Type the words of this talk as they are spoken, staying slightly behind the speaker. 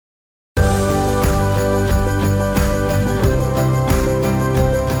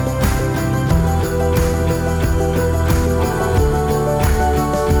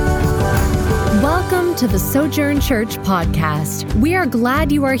to the Sojourn Church podcast. We are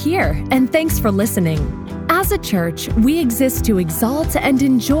glad you are here, and thanks for listening. As a church, we exist to exalt and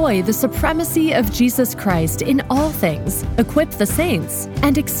enjoy the supremacy of Jesus Christ in all things, equip the saints,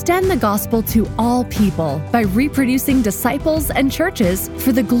 and extend the gospel to all people by reproducing disciples and churches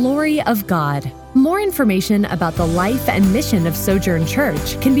for the glory of God. More information about the life and mission of Sojourn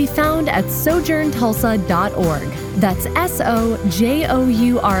Church can be found at sojourntulsa.org. That's SOJOURN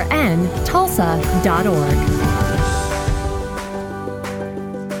Tulsa.org.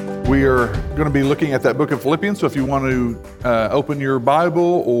 We are going to be looking at that book of Philippians, so if you want to open your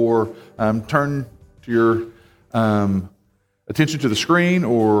Bible or turn to your attention to the screen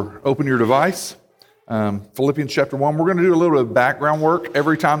or open your device, Philippians chapter 1. We're going to do a little bit of background work.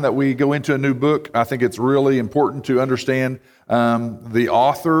 Every time that we go into a new book, I think it's really important to understand the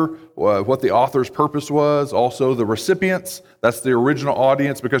author, what the author's purpose was, also the recipients, that's the original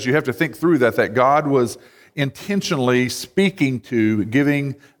audience, because you have to think through that God was intentionally speaking to,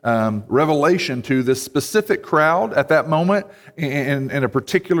 giving revelation to this specific crowd at that moment in a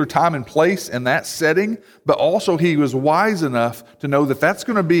particular time and place in that setting, but also he was wise enough to know that that's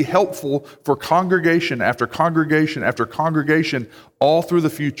going to be helpful for congregation after congregation after congregation all through the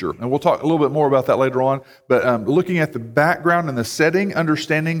future. And we'll talk a little bit more about that later on, but looking at the background and the setting,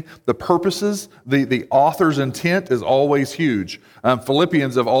 understanding the purposes, the author's intent is always huge.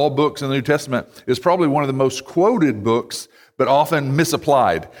 Philippians, of all books in the New Testament, is probably one of the most quoted books, but often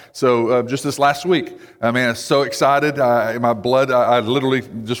misapplied. So just this last week, I mean, I'm so excited. My blood, I literally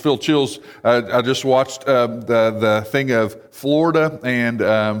just feel chills. I just watched the thing of Florida and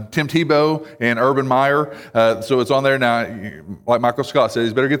Tim Tebow and Urban Meyer. So it's on there now. Like Michael Scott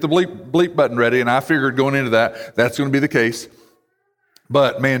says, better get the bleep button ready. And I figured going into that, that's going to be the case.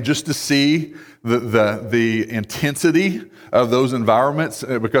 But man, just to see the intensity of those environments,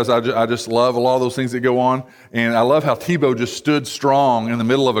 because I just love a lot of those things that go on. And I love how Tebow just stood strong in the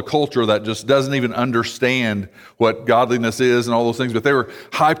middle of a culture that just doesn't even understand what godliness is and all those things. But they were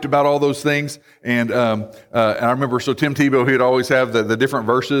hyped about all those things. And I remember, so Tim Tebow, he'd always have the different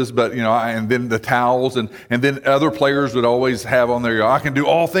verses, but and then the towels, and then other players would always have on there, I can do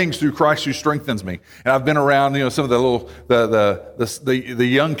all things through Christ who strengthens me. And I've been around, some of the little the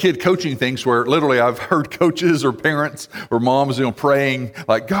young kid coaching things where literally I've heard coaches or parents or moms, praying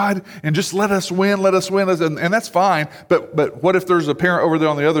like, God, and just let us win, and that's fine. But what if there's a parent over there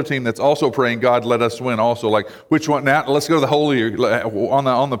on the other team that's also praying, God, let us win also? Like, which one? Now let's go to the holier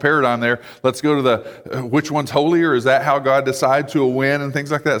on the paradigm there. Let's go to the which one's holier? Is that how God decides who will win and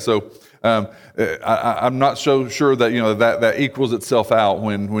things like that? So I'm not so sure that that equals itself out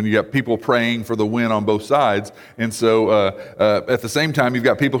when you got people praying for the win on both sides. And so at the same time, you've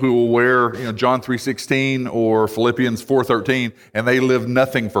got people who will wear John 3:16 or Philippians 4:13, and they live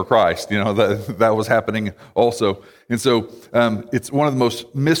nothing for Christ. That was happening also. And so it's one of the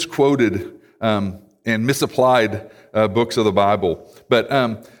most misquoted and misapplied books of the Bible.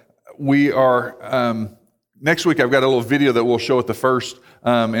 But we are next week. I've got a little video that we'll show at the first.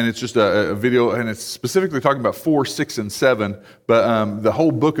 And it's just a video, and it's specifically talking about 4, 6, and 7. But the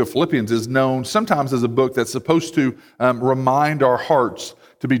whole book of Philippians is known sometimes as a book that's supposed to remind our hearts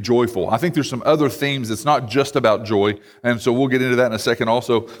to be joyful. I think there's some other themes. It's not just about joy, and so we'll get into that in a second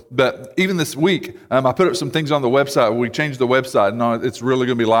also. But even this week, I put up some things on the website. We changed the website, and it's really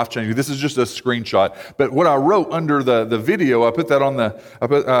going to be life-changing. This is just a screenshot. But what I wrote under the video, I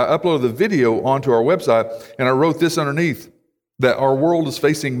uploaded the video onto our website, and I wrote this underneath, that our world is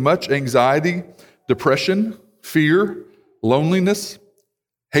facing much anxiety, depression, fear, loneliness,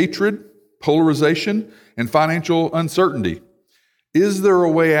 hatred, polarization, and financial uncertainty. Is there a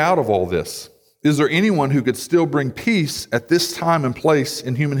way out of all this? Is there anyone who could still bring peace at this time and place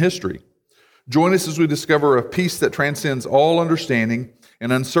in human history? Join us as we discover a peace that transcends all understanding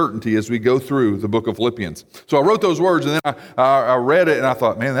and uncertainty as we go through the book of Philippians. So I wrote those words, and then I read it, and I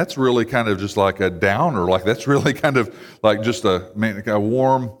thought, man, that's really kind of just like a downer. Like, that's really kind of like just a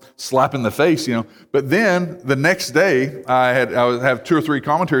warm slap in the face, But then the next day, I have 2 or 3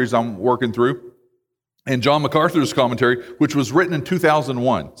 commentaries I'm working through. And John MacArthur's commentary, which was written in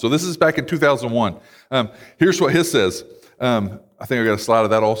 2001. So this is back in 2001. Here's what his says. I think I got a slide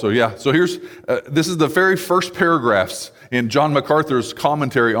of that also. Yeah. So this is the very first paragraphs in John MacArthur's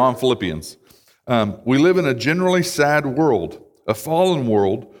commentary on Philippians. We live in a generally sad world, a fallen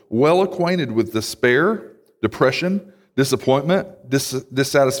world, well acquainted with despair, depression, disappointment,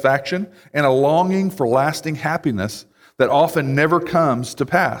 dissatisfaction, and a longing for lasting happiness that often never comes to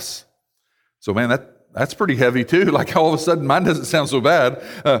pass. So man, that's pretty heavy too. Like all of a sudden, mine doesn't sound so bad.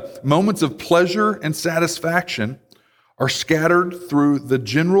 Moments of pleasure and satisfaction are scattered through the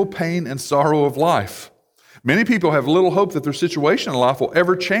general pain and sorrow of life. Many people have little hope that their situation in life will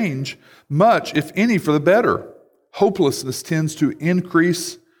ever change much, if any, for the better. Hopelessness tends to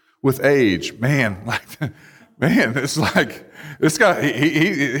increase with age. Man, it's like this guy.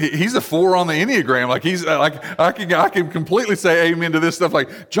 He's a 4 on the Enneagram. Like he's like I can completely say amen to this stuff.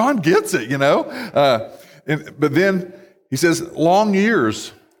 Like John gets it, you know. But then he says, long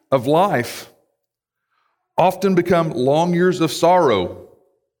years of life often become long years of sorrow.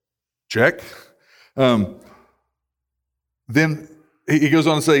 Check. Then he goes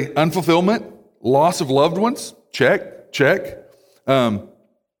on to say, unfulfillment, loss of loved ones. Check. And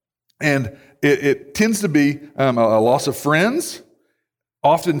it tends to be a loss of friends,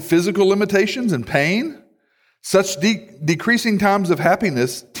 often physical limitations and pain. Such decreasing times of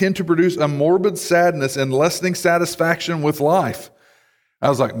happiness tend to produce a morbid sadness and lessening satisfaction with life. I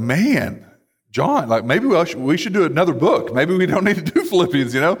was like, man, John, like maybe we should do another book. Maybe we don't need to do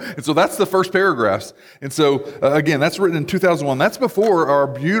Philippians, you know? And so that's the first paragraphs. And so, again, that's written in 2001. That's before our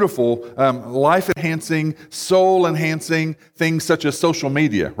beautiful, life-enhancing, soul-enhancing things such as social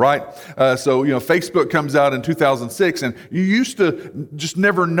media, right? So, you know, Facebook comes out in 2006, and you used to just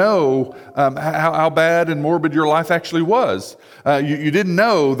never know how bad and morbid your life actually was. You didn't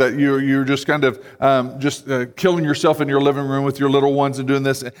know that you're just kind of killing yourself in your living room with your little ones and doing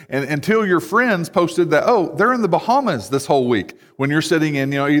this, and until your friends posted that, oh, they're in the Bahamas this whole week, when you're sitting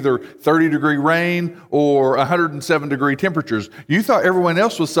in, you know, either 30-degree rain or 107-degree temperatures. You thought everyone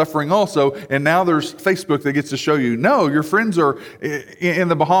else was suffering also, and now there's Facebook that gets to show you, no, your friends are in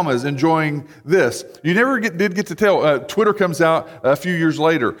the Bahamas enjoying this. You never did get to tell. Twitter comes out a few years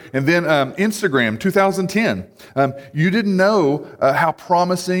later, and then Instagram, 2010. You didn't know how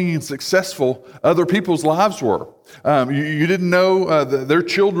promising and successful other people's lives were. You didn't know their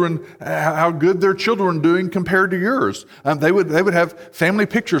children, how good their children were doing compared to yours. They would have family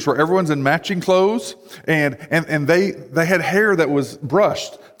pictures where everyone's in matching clothes, and they had hair that was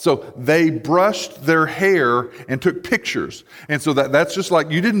brushed. So they brushed their hair and took pictures. And so that's just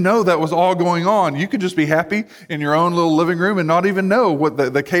like, you didn't know that was all going on. You could just be happy in your own little living room and not even know what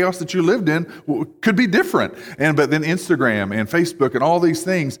the chaos that you lived in could be different. But then Instagram and Facebook and all these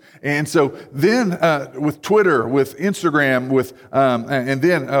things. And so then with Twitter, with Instagram, and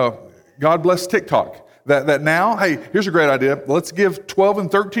then God bless TikTok. That now, hey, here's a great idea. Let's give 12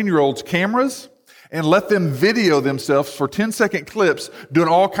 and 13-year-olds cameras and let them video themselves for 10-second clips doing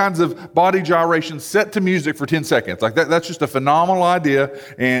all kinds of body gyrations set to music for 10 seconds. Like that's just a phenomenal idea,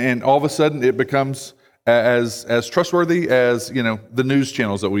 and all of a sudden it becomes as trustworthy as, you know, the news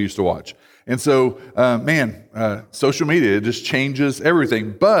channels that we used to watch. And so, social media, it just changes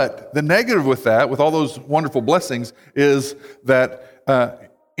everything. But the negative with that, with all those wonderful blessings, is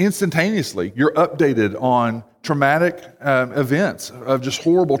that instantaneously you're updated on traumatic events of just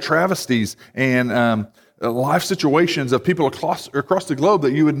horrible travesties and life situations of people across the globe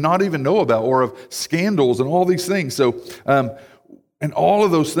that you would not even know about, or of scandals and all these things. So, and all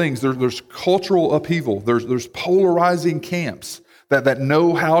of those things, there's cultural upheaval. There's polarizing camps that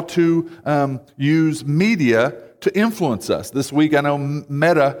know how to use media to influence us. This week, I know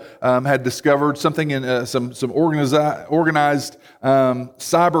Meta had discovered something in some organized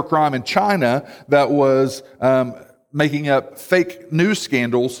cybercrime in China that was making up fake news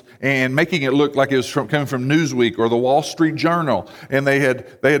scandals and making it look like it was coming from Newsweek or the Wall Street Journal. And they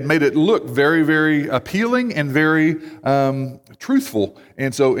had made it look very, very appealing and very truthful.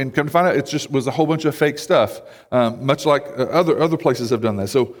 And come to find out, it just was a whole bunch of fake stuff, much like other places have done that.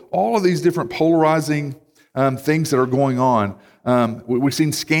 So all of these different polarizing things that are going on. We've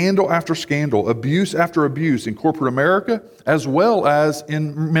seen scandal after scandal, abuse after abuse in corporate America, as well as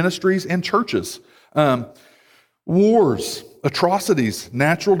in ministries and churches. Wars, atrocities,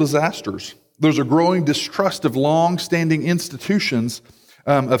 natural disasters. There's a growing distrust of long-standing institutions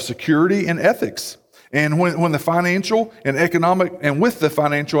of security and ethics. And when the financial and economic, and with the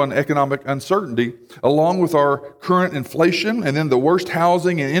financial and economic uncertainty, along with our current inflation and then the worst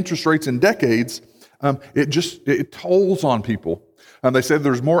housing and interest rates in decades, it tolls on people. They say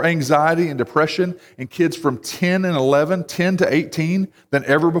there's more anxiety and depression in kids from 10 to 18 than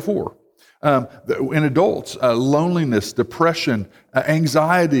ever before. In adults, loneliness, depression,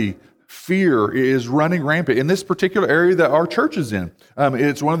 anxiety, fear is running rampant in this particular area that our church is in.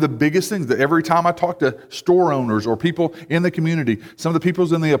 It's one of the biggest things that every time I talk to store owners or people in the community, some of the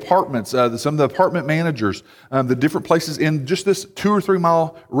people in the apartments, some of the apartment managers, the different places in just this 2 or 3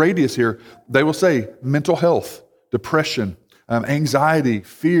 mile radius here, they will say mental health, depression, anxiety,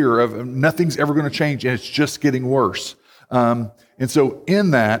 fear of nothing's ever going to change and it's just getting worse. And so in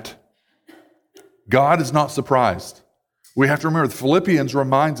that, God is not surprised We have to remember the Philippians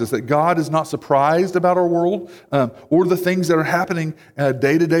reminds us that God is not surprised about our world or the things that are happening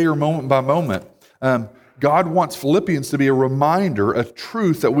day to day or moment by moment. God wants Philippians to be a reminder of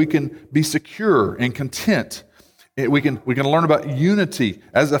truth that we can be secure and content. We can learn about unity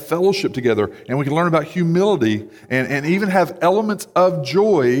as a fellowship together, and we can learn about humility and even have elements of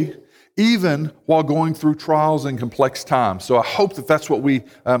joy even while going through trials and complex times. So I hope that that's what we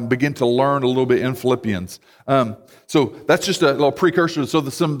begin to learn a little bit in Philippians. So that's just a little precursor. So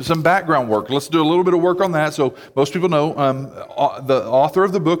some background work. Let's do a little bit of work on that. So most people know the author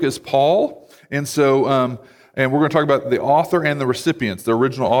of the book is Paul. And so, and we're going to talk about the author and the recipients, the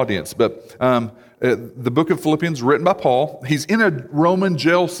original audience. But the book of Philippians, written by Paul, he's in a Roman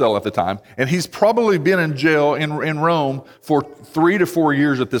jail cell at the time, and he's probably been in jail in Rome for 3 to 4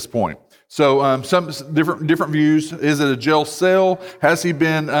 years at this point. So some different views. Is it a jail cell? Has he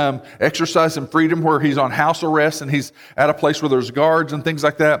been exercising freedom where he's on house arrest and he's at a place where there's guards and things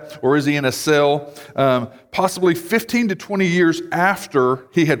like that? Or is he in a cell? Possibly 15 to 20 years after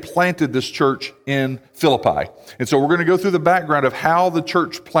he had planted this church in Philippi. And so we're going to go through the background of how the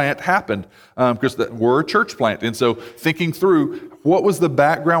church plant happened, because we're a church plant. And so thinking through what was the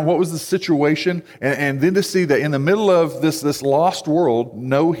background, what was the situation, and then to see that in the middle of this lost world,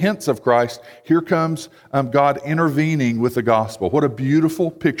 no hints of Christ, here comes God intervening with the gospel. What a beautiful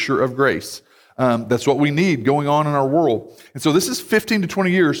picture of grace. That's what we need going on in our world. And so this is 15 to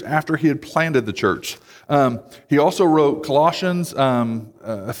 20 years after he had planted the church. He also wrote Colossians,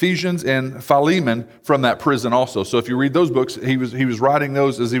 Ephesians, and Philemon from that prison also. So if you read those books, he was writing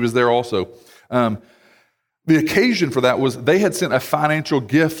those as he was there also. The occasion for that was they had sent a financial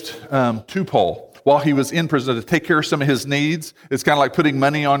gift to Paul while he was in prison to take care of some of his needs. It's kind of like putting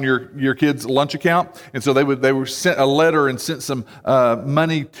money on your kid's lunch account. And so they were sent a letter and sent some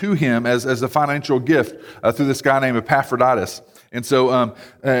money to him as a financial gift through this guy named Epaphroditus. And so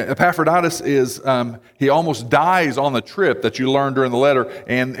Epaphroditus is, he almost dies on the trip that you learned during the letter.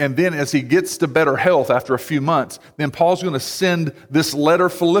 And then as he gets to better health after a few months, then Paul's going to send this letter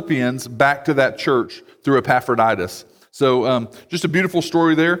Philippians back to that church through Epaphroditus. So just a beautiful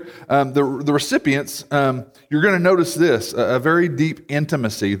story there. The recipients, you're going to notice this, a very deep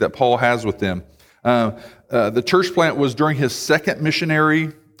intimacy that Paul has with them. The church plant was during his second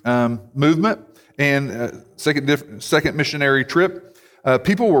missionary movement and second missionary trip.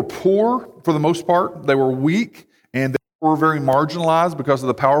 People were poor for the most part. They were weak and they were very marginalized because of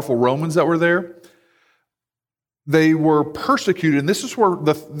the powerful Romans that were there. They were persecuted, and this is where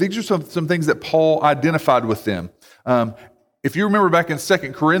these are some things that Paul identified with them. If you remember back in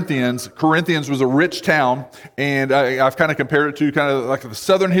 2 Corinthians, Corinthians was a rich town, and I've kind of compared it to kind of like the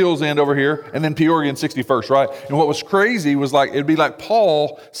Southern Hills end over here, and then Peoria and 61st, right? And what was crazy was like, it'd be like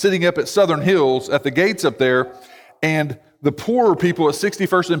Paul sitting up at Southern Hills at the gates up there, and the poorer people at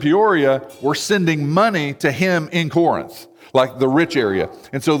 61st and Peoria were sending money to him in Corinth, like the rich area.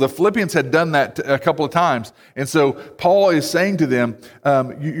 And so the Philippians had done that a couple of times. And so Paul is saying to them,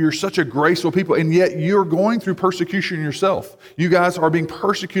 you're such a graceful people, and yet you're going through persecution yourself. You guys are being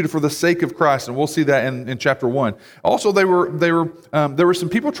persecuted for the sake of Christ, and we'll see that in chapter 1. Also, there were some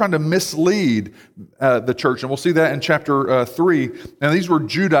people trying to mislead the church, and we'll see that in chapter 3. And these were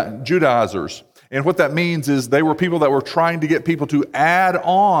Judaizers. And what that means is they were people that were trying to get people to add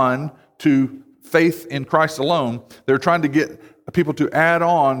on to faith in Christ alone. They're trying to get people to add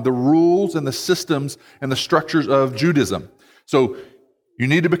on the rules and the systems and the structures of Judaism. So you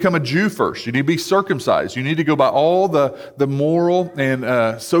need to become a Jew first. You need to be circumcised. You need to go by all the moral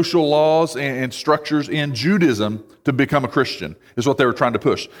and social laws and structures in Judaism to become a Christian, is what they were trying to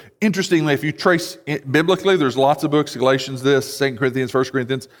push. Interestingly, if you trace it biblically, there's lots of books, Galatians, 2 Corinthians, 1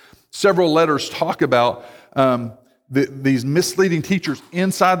 Corinthians, several letters talk about these misleading teachers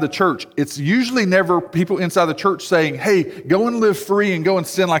inside the church. It's usually never people inside the church saying, hey, go and live free and go and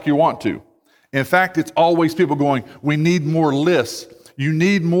sin like you want to. In fact, it's always people going, we need more lists. You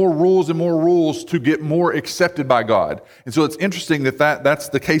need more rules and more rules to get more accepted by God. And so it's interesting that's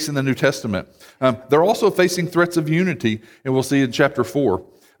the case in the New Testament. They're also facing threats of unity, and we'll see in chapter 4.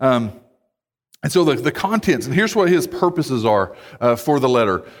 And so the contents, and here's what his purposes are for the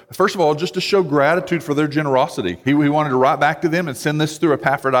letter. First of all, just to show gratitude for their generosity. He wanted to write back to them and send this through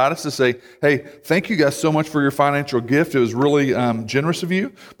Epaphroditus to say, hey, thank you guys so much for your financial gift. It was really generous of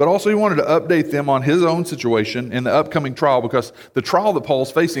you. But also he wanted to update them on his own situation in the upcoming trial, because the trial that Paul's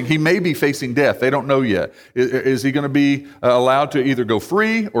facing, he may be facing death. They don't know yet. Is he going to be allowed to either go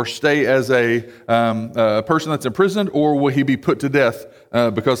free or stay as a person that's imprisoned, or will he be put to death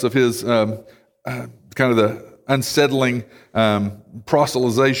because of his kind of the unsettling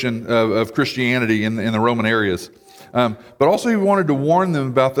proselytization of Christianity in the Roman areas. But also he wanted to warn them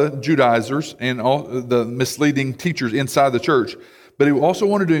about the Judaizers and all the misleading teachers inside the church. But he also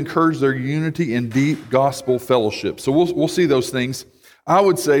wanted to encourage their unity in deep gospel fellowship. So we'll see those things. I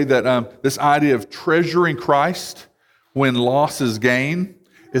would say that this idea of treasuring Christ when loss is gain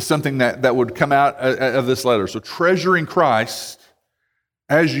is something that would come out of this letter. So treasuring Christ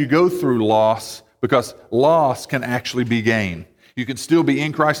as you go through loss, because loss can actually be gain. You can still be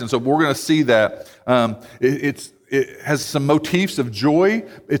in Christ. And so we're going to see that. It has some motifs of joy.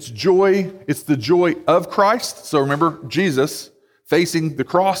 It's the joy of Christ. So remember, Jesus facing the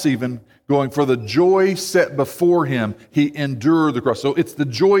cross even, going for the joy set before him, he endured the cross. So it's the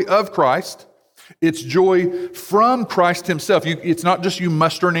joy of Christ. It's joy from Christ himself. It's not just you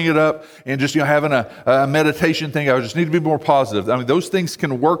mustering it up and just having a meditation thing. I just need to be more positive. I mean, those things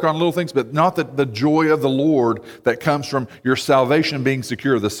can work on little things, but not the joy of the Lord that comes from your salvation being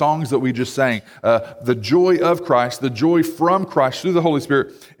secure. The songs that we just sang, the joy of Christ, the joy from Christ through the Holy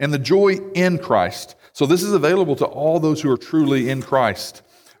Spirit, and the joy in Christ. So this is available to all those who are truly in Christ.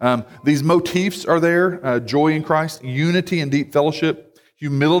 These motifs are there, joy in Christ, unity and deep fellowship,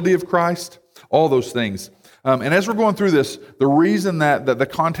 humility of Christ, all those things. And as we're going through this, the reason that the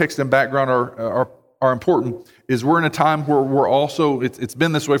context and background are important is we're in a time where we're also, it's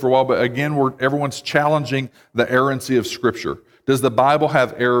been this way for a while, but again, everyone's challenging the errancy of Scripture. Does the Bible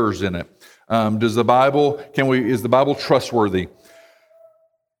have errors in it? Is the Bible trustworthy?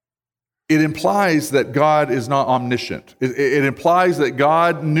 It implies that God is not omniscient. It implies that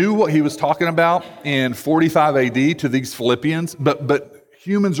God knew what he was talking about in 45 AD to these Philippians, but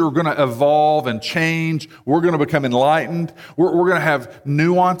humans are going to evolve and change. We're going to become enlightened. We're going to have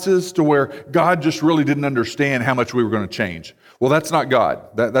nuances to where God just really didn't understand how much we were going to change. Well, that's not God.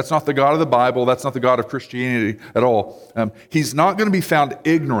 That's not the God of the Bible. That's not the God of Christianity at all. He's not going to be found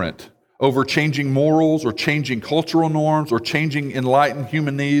ignorant over changing morals or changing cultural norms or changing enlightened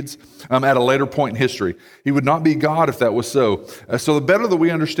human needs at a later point in history. He would not be God if that was so. So the better that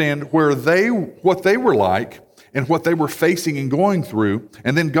we understand what they were like and what they were facing and going through,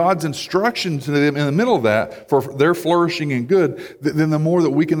 and then God's instruction to them in the middle of that for their flourishing and good, then the more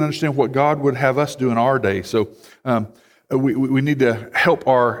that we can understand what God would have us do in our day. So we need to help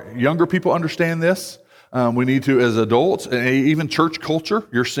our younger people understand this. We need to, as adults, and even church culture,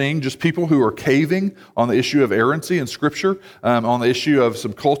 you're seeing just people who are caving on the issue of errancy in Scripture, on the issue of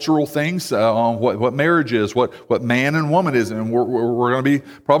some cultural things, on what marriage is, what man and woman is, and we're going to be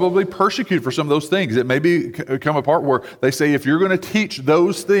probably persecuted for some of those things. It may come a part where they say, if you're going to teach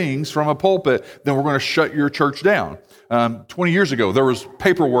those things from a pulpit, then we're going to shut your church down. 20 years ago, there was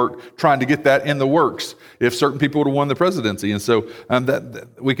paperwork trying to get that in the works if certain people would have won the presidency. And so that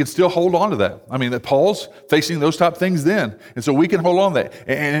we can still hold on to that. I mean, that Paul's facing those type of things then. And so we can hold on to that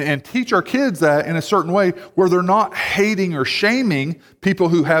and teach our kids that in a certain way where they're not hating or shaming people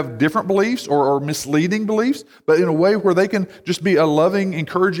who have different beliefs or misleading beliefs, but in a way where they can just be a loving,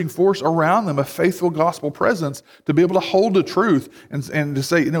 encouraging force around them, a faithful gospel presence to be able to hold the truth and to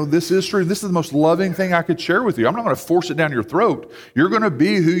say, this is true. This is the most loving thing I could share with you. I'm not going to force it down your throat. You're going to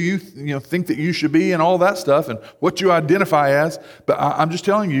be who you think that you should be and all that stuff and what you identify as. But I'm just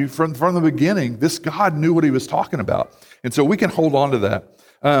telling you from the beginning, this God knew what he was talking about. And so we can hold on to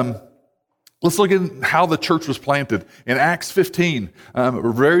that. Let's look at how the church was planted. In Acts 15,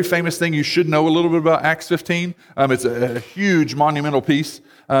 a very famous thing you should know a little bit about Acts 15. It's a huge monumental piece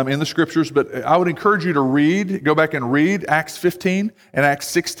in the Scriptures, but I would encourage you to go back and read Acts 15 and Acts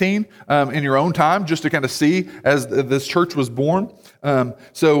 16 in your own time, just to kind of see as this church was born.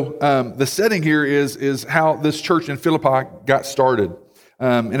 So the setting here is how this church in Philippi got started.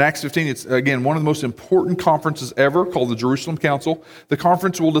 In Acts 15, it's, again, one of the most important conferences ever, called the Jerusalem Council. The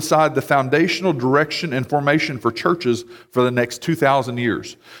conference will decide the foundational direction and formation for churches for the next 2,000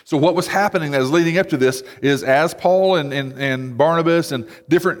 years. So what was happening that was leading up to this is as Paul and Barnabas and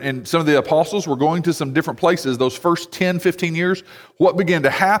some of the apostles were going to some different places, those first 10, 15 years, what began to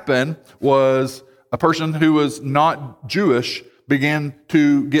happen was a person who was not Jewish began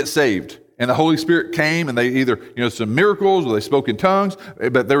to get saved. And the Holy Spirit came, and they either, some miracles, or they spoke in tongues,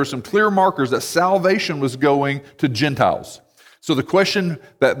 but there were some clear markers that salvation was going to Gentiles. So the question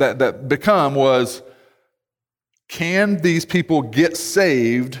that become was, can these people get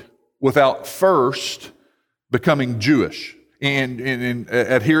saved without first becoming Jewish and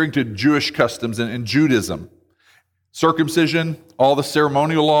adhering to Jewish customs and Judaism? Circumcision, all the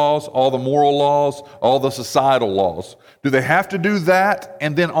ceremonial laws, all the moral laws, all the societal laws. Do they have to do that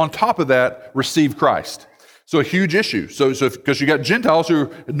and then on top of that receive Christ? So a huge issue. So because you got Gentiles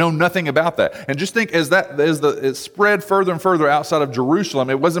who know nothing about that. And just think it spread further and further outside of Jerusalem,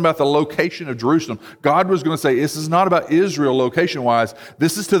 it wasn't about the location of Jerusalem. God was going to say, this is not about Israel location-wise.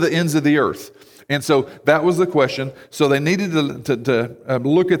 This is to the ends of the earth. And so that was the question. So they needed to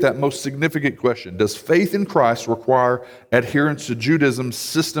look at that most significant question. Does faith in Christ require adherence to Judaism's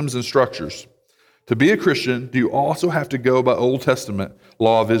systems and structures? To be a Christian, do you also have to go by Old Testament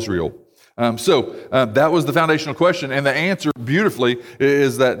law of Israel? That was the foundational question, and the answer beautifully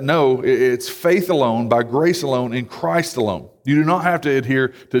is that no, it's faith alone, by grace alone, in Christ alone. You do not have to adhere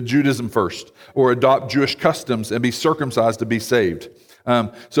to Judaism first or adopt Jewish customs and be circumcised to be saved.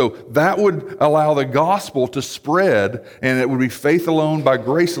 So that would allow the gospel to spread, and it would be faith alone, by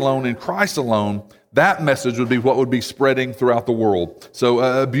grace alone, in Christ alone. That message would be what would be spreading throughout the world. So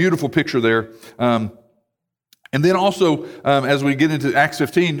a beautiful picture there. And then also, as we get into Acts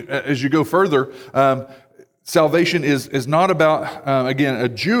 15, as you go further, salvation is not about, again, a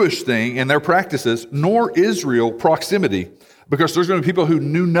Jewish thing and their practices, nor Israel proximity, because there's going to be people who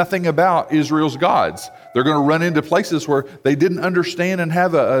knew nothing about Israel's gods. They're going to run into places where they didn't understand and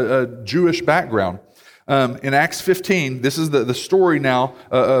have a Jewish background. In Acts 15, this is the story now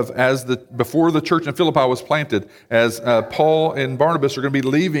before the church in Philippi was planted, as Paul and Barnabas are going to be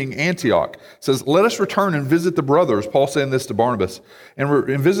leaving Antioch. It says, let us return and visit the brothers, Paul saying this to Barnabas, and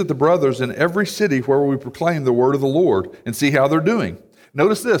visit the brothers in every city where we proclaim the word of the Lord and see how they're doing.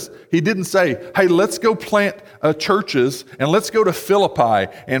 Notice this. He didn't say, hey, let's go plant churches and let's go to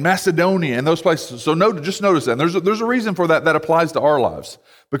Philippi and Macedonia and those places. So just notice that. And there's a reason for that applies to our lives.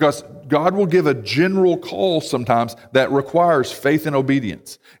 Because God will give a general call sometimes that requires faith and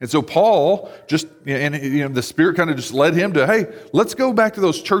obedience. And so Paul the Spirit kind of just led him to, hey, let's go back to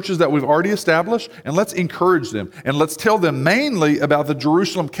those churches that we've already established and let's encourage them. And let's tell them mainly about the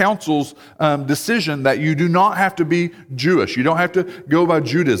Jerusalem Council's decision that you do not have to be Jewish. You don't have to go by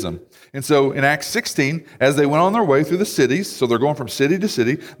Judaism. And so in Acts 16, as they went on their way through the cities, so they're going from city to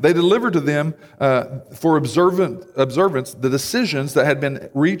city, they delivered to them for observance the decisions that had been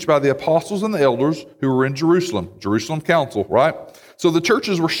reached by the apostles and the elders who were in Jerusalem Council, right? So the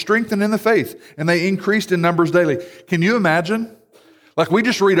churches were strengthened in the faith, and they increased in numbers daily. Can you imagine? Like, we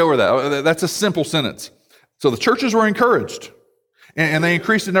just read over that. That's a simple sentence. So the churches were encouraged, and they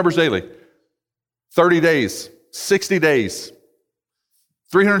increased in numbers daily. 30 days, 60 days,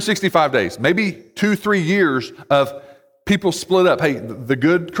 365 days, maybe 2-3 years of people split up. Hey, the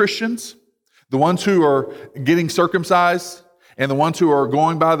good Christians, the ones who are getting circumcised, and the ones who are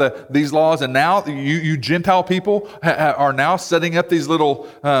going by these laws, and now you Gentile people are now setting up these little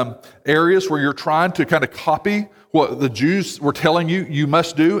areas where you're trying to kind of copy what the Jews were telling you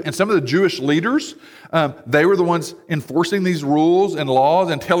must do. And some of the Jewish leaders, they were the ones enforcing these rules and laws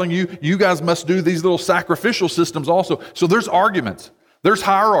and telling you guys must do these little sacrificial systems also. So there's arguments. There's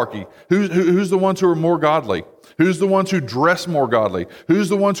hierarchy. Who's the ones who are more godly? Who's the ones who dress more godly? Who's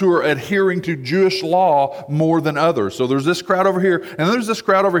the ones who are adhering to Jewish law more than others? So there's this crowd over here, and then there's this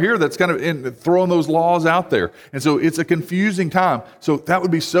crowd over here that's kind of throwing those laws out there. And so it's a confusing time. So that would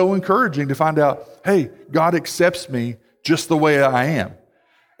be so encouraging to find out, hey, God accepts me just the way I am.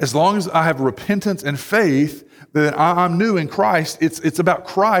 As long as I have repentance and faith that I'm new in Christ, it's about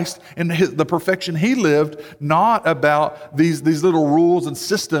Christ and the perfection He lived, not about these little rules and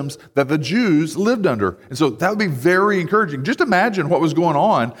systems that the Jews lived under. And so that would be very encouraging. Just imagine what was going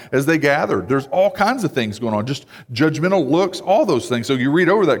on as they gathered. There's all kinds of things going on, just judgmental looks, all those things. So you read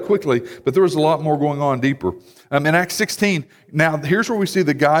over that quickly, but there was a lot more going on deeper. In Acts 16, now here's where we see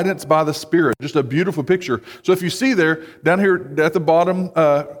the guidance by the Spirit, just a beautiful picture. So if you see there, down here at the bottom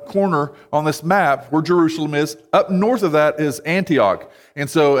corner on this map where Jerusalem is, up north of that is Antioch. And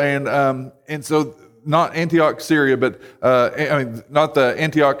so not Antioch, Syria, but not the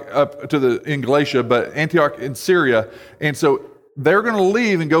Antioch up in Galatia, but Antioch in Syria. And so they're going to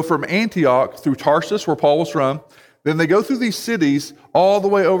leave and go from Antioch through Tarsus, where Paul was from. Then they go through these cities all the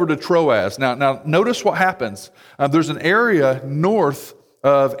way over to Troas. Now notice what happens. There's an area north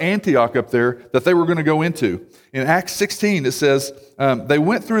of Antioch up there that they were going to go into. In Acts 16, it says, they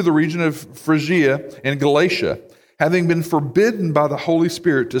went through the region of Phrygia and Galatia, having been forbidden by the Holy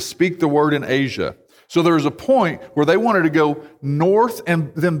Spirit to speak the word in Asia. So there was a point where they wanted to go north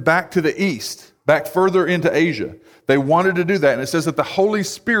and then back to the east, back further into Asia. They wanted to do that, and it says that the Holy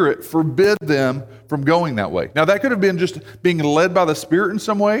Spirit forbid them from going that way. Now, that could have been just being led by the Spirit in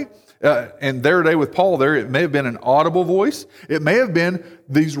some way, And their day with Paul there, it may have been an audible voice. It may have been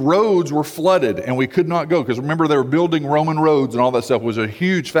these roads were flooded and we could not go. Because remember, they were building Roman roads and all that stuff was a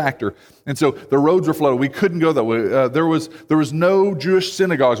huge factor. And so the roads were flooded. We couldn't go that way. There was no Jewish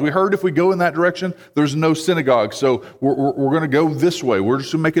synagogues. We heard if we go in that direction, there's no synagogue. So we're going to go this way. We're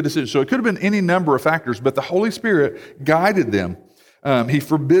just going to make a decision. So it could have been any number of factors, but the Holy Spirit guided them. He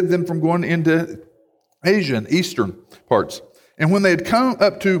forbid them from going into Asia and eastern parts. And when they had come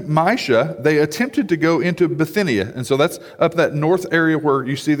up to Mysia, they attempted to go into Bithynia. And so that's up that north area where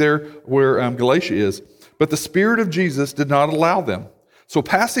you see there where Galatia is. But the Spirit of Jesus did not allow them. So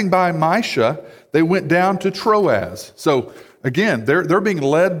passing by Mysia, they went down to Troas. So again, they're being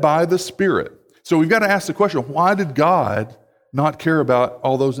led by the Spirit. So we've got to ask the question, why did God not care about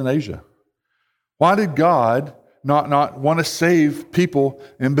all those in Asia? Why did God not want to save people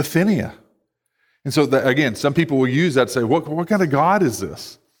in Bithynia? And so, again, some people will use that to say, what kind of God is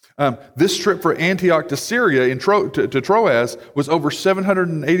this? This trip for Antioch to Syria to Troas was over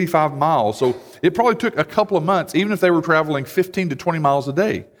 785 miles. So it probably took a couple of months, even if they were traveling 15 to 20 miles a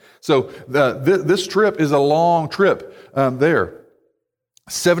day. So this trip is a long trip there,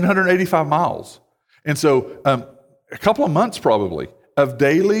 785 miles. And so a couple of months probably of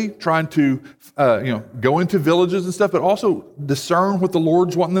daily trying to go into villages and stuff, but also discern what the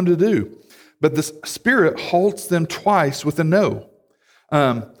Lord's wanting them to do. But the Spirit halts them twice with a no.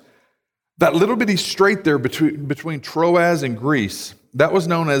 That little bitty strait there between Troas and Greece, that was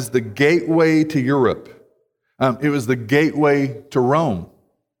known as the gateway to Europe. It was the gateway to Rome.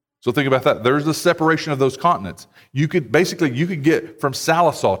 So think about that. There's the separation of those continents. You could get from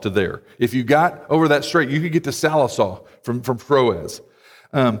Sallisaw to there. If you got over that strait, you could get to Sallisaw from Troas.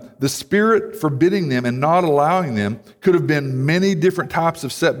 The Spirit forbidding them and not allowing them could have been many different types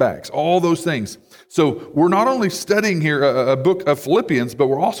of setbacks, all those things. So we're not only studying here a book of Philippians, but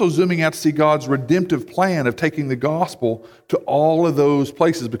we're also zooming out to see God's redemptive plan of taking the gospel to all of those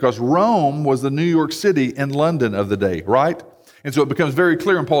places, because Rome was the New York City and London of the day, right? And so it becomes very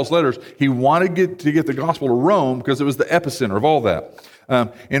clear in Paul's letters, he wanted to get the gospel to Rome because it was the epicenter of all that.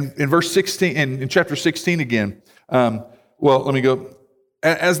 In verse 16, in chapter 16 again, let me go.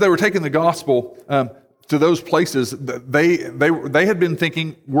 As they were taking the gospel to those places, they had been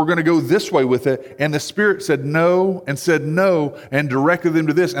thinking, we're going to go this way with it. And the Spirit said no and directed them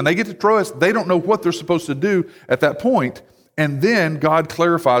to this. And they get to Troas. They don't know what they're supposed to do at that point. And then God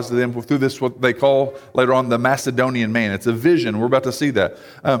clarifies to them through this, what they call later on the Macedonian man. It's a vision. We're about to see that.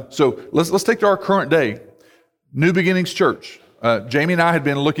 So let's take to our current day. New Beginnings Church. Jamie and I had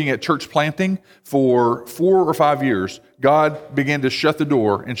been looking at church planting for 4 or 5 years. God began to shut the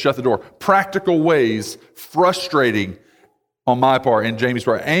door. Practical ways, frustrating on my part and Jamie's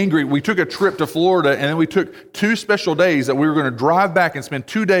part, angry. We took a trip to Florida, and then we took 2 special days that we were going to drive back and spend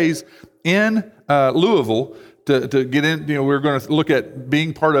 2 days in Louisville to get in. We were going to look at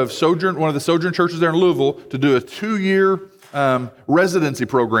being part of one of the Sojourn churches there in Louisville, to do a 2-year residency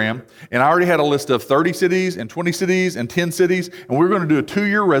program. And I already had a list of 30 cities and 20 cities and 10 cities, and we were going to do a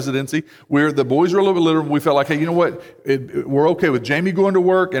 2-year residency where the boys were a little bit little, and we felt like, hey, you know what, we're okay with Jamie going to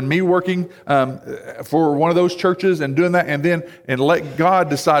work and me working for one of those churches and doing that, and let God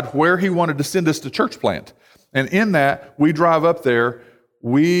decide where he wanted to send us to church plant. And in that, we drive up there,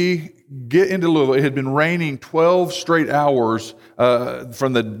 we get into Louisville. It had been raining 12 straight hours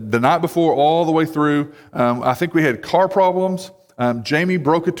from the night before all the way through. I think we had car problems. Jamie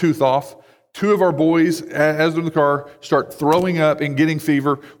broke a tooth off. 2 of our boys, as they're in the car, start throwing up and getting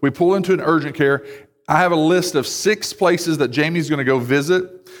fever. We pull into an urgent care. I have a list of 6 places that Jamie's going to go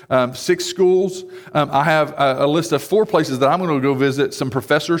visit, 6 schools. I have a list of 4 places that I'm going to go visit, some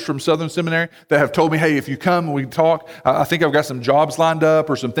professors from Southern Seminary that have told me, hey, if you come and we talk, I think I've got some jobs lined up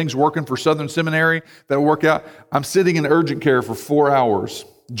or some things working for Southern Seminary that will work out. I'm sitting in urgent care for 4 hours.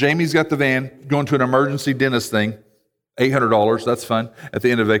 Jamie's got the van, going to an emergency dentist thing. $800, that's fun, at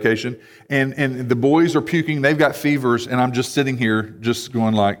the end of vacation. And the boys are puking, they've got fevers, and I'm just sitting here just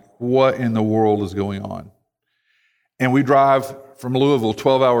going like, what in the world is going on? And we drive from Louisville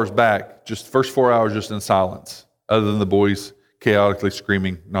 12 hours back, just first 4 hours just in silence, other than the boys chaotically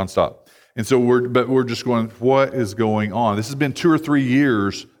screaming nonstop. And so we're just going, what is going on? This has been 2 or 3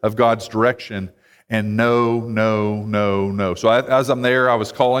 years of God's direction, and no. So as I'm there, I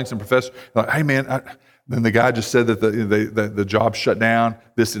was calling some professors, like, hey man, then the guy just said that the job shut down,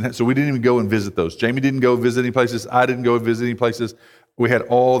 this and that. So we didn't even go and visit those. Jamie didn't go visit any places. I didn't go visit any places. We had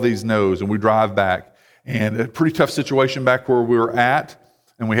all these no's, and we drive back. And a pretty tough situation back where we were at,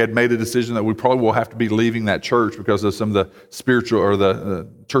 and we had made a decision that we probably will have to be leaving that church because of some of the spiritual or the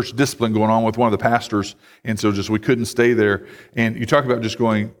church discipline going on with one of the pastors. And so just we couldn't stay there. And you talk about just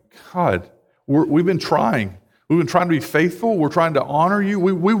going, God, we've been trying. We've been trying to be faithful. We're trying to honor you.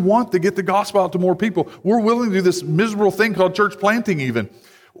 We want to get the gospel out to more people. We're willing to do this miserable thing called church planting even.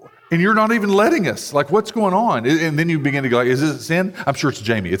 And you're not even letting us. Like, what's going on? And then you begin to go, like, is this sin? I'm sure it's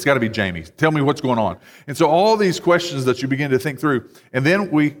Jamie. It's got to be Jamie. Tell me what's going on. And so all these questions that you begin to think through. And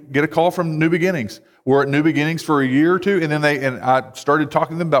then we get a call from New Beginnings. We're at New Beginnings for a year or two. And then I started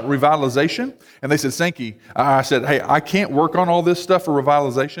talking to them about revitalization. And they said, Sankey, I said, hey, I can't work on all this stuff for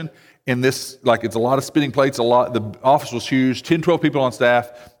revitalization. And this, like, it's a lot of spinning plates, the office was huge, 10, 12 people on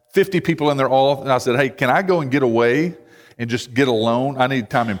staff, 50 people in there all. And I said, hey, can I go and get away and just get alone? I need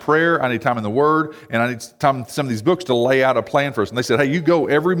time in prayer, I need time in the Word, and I need time in some of these books to lay out a plan for us. And they said, hey, you go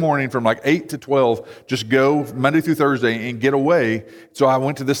every morning from like 8 to 12, just go Monday through Thursday and get away. So I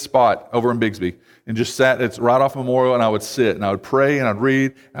went to this spot over in Bigsby and just sat, it's right off Memorial, and I would sit and I would pray and I'd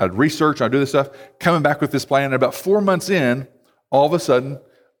read, I'd research, I'd do this stuff, coming back with this plan. And about 4 months in, all of a sudden,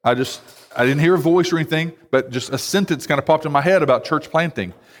 I didn't hear a voice or anything, but just a sentence kind of popped in my head about church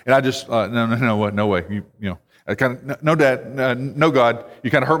planting. And I just, no way. You know, I kind of, no, Dad, no, God, you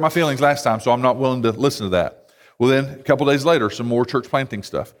kind of hurt my feelings last time, so I'm not willing to listen to that. Well, then a couple days later, some more church planting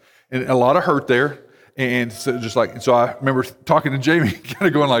stuff. And a lot of hurt there. And so so I remember talking to Jamie, kind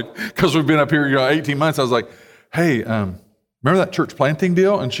of going like, because we've been up here, 18 months, I was like, hey, remember that church planting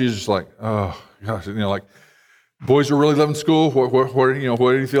deal? And she's just like, oh, gosh, like, boys were really loving school. What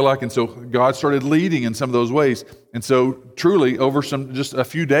do you feel like? And so God started leading in some of those ways. And so truly over just a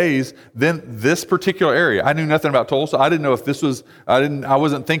few days, then this particular area, I knew nothing about Tulsa. I didn't know if this was, I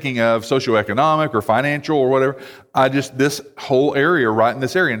wasn't thinking of socioeconomic or financial or whatever. This whole area right in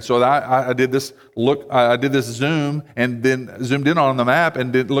this area. And so I did this Zoom and then zoomed in on the map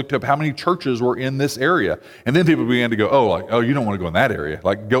and looked up how many churches were in this area. And then people began to go, oh, you don't want to go in that area.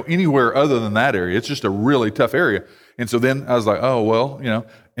 Like, go anywhere other than that area. It's just a really tough area. And so then I was like, oh, well,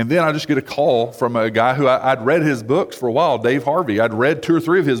 and then I just get a call from a guy who I'd read his books for a while, Dave Harvey. I'd read 2 or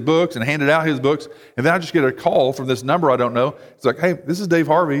 3 of his books and handed out his books. And then I just get a call from this number I don't know. It's like, hey, this is Dave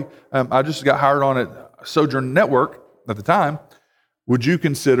Harvey. I just got hired on at Sojourn Network at the time. Would you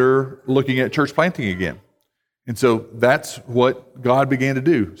consider looking at church planting again? And so that's what God began to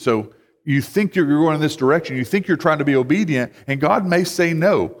do. So you think you're going in this direction. You think you're trying to be obedient, and God may say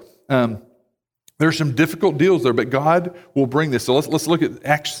no. There's some difficult deals there, but God will bring this. So let's look at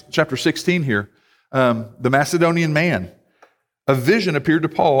Acts chapter 16 here. The Macedonian man. A vision appeared to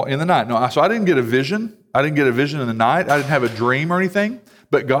Paul in the night. No, so I didn't get a vision. I didn't get a vision in the night. I didn't have a dream or anything.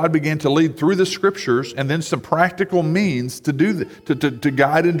 But God began to lead through the scriptures and then some practical means to do to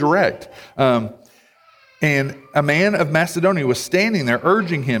guide and direct. And a man of Macedonia was standing there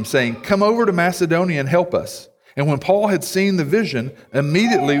urging him, saying, "Come over to Macedonia and help us." And when Paul had seen the vision,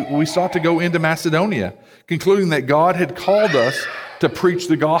 immediately we sought to go into Macedonia, concluding that God had called us to preach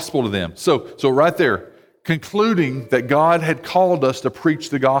the gospel to them. So right there, concluding that God had called us to preach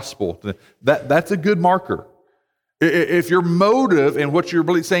the gospel. That's a good marker. If your motive and what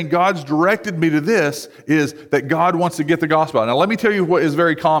you're saying, God's directed me to this, is that God wants to get the gospel out. Now, let me tell you what is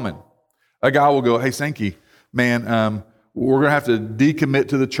very common. A guy will go, "Hey, Sankey, man, we're going to have to decommit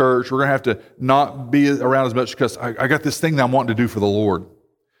to the church. We're going to have to not be around as much because I got this thing that I'm wanting to do for the Lord.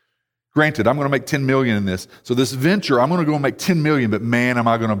 Granted, I'm going to make $10 million in this. So this venture, I'm going to go and make $10 million, but man, am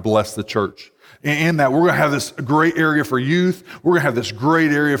I going to bless the church. And that we're going to have this great area for youth. We're going to have this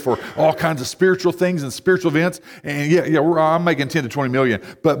great area for all kinds of spiritual things and spiritual events. And I'm making 10 to 20 million,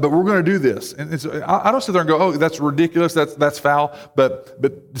 but we're going to do this. And so I don't sit there and go, "Oh, that's ridiculous. That's foul." But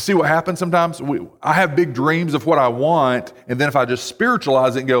to see what happens sometimes, I have big dreams of what I want. And then if I just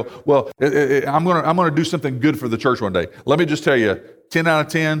spiritualize it and go, "Well, I'm going to do something good for the church one day." Let me just tell you, 10 out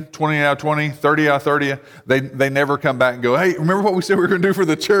of 10, 20 out of 20, 30 out of 30, they never come back and go, "Hey, remember what we said we were going to do for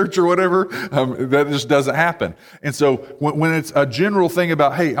the church," or whatever? That just doesn't happen. And so when it's a general thing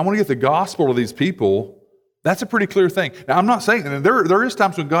about, "Hey, I want to get the gospel to these people," that's a pretty clear thing. Now, I'm not saying that there is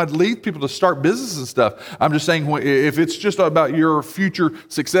times when God leads people to start business and stuff. I'm just saying if it's just about your future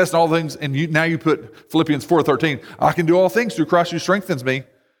success and all things, and now you put Philippians 4:13, "I can do all things through Christ who strengthens me."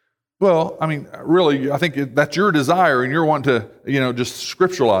 Well, I mean, really, I think that's your desire, and you're wanting to, just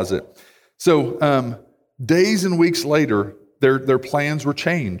scripturalize it. So days and weeks later, their plans were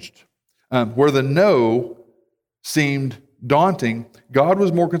changed. Where the no seemed daunting, God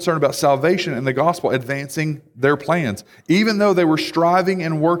was more concerned about salvation and the gospel advancing their plans, even though they were striving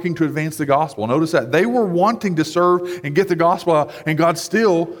and working to advance the gospel. Notice that. They were wanting to serve and get the gospel out, and God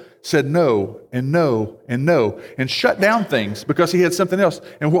still said no and no and no and shut down things because he had something else.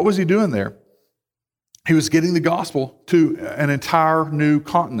 And what was he doing there? He was getting the gospel to an entire new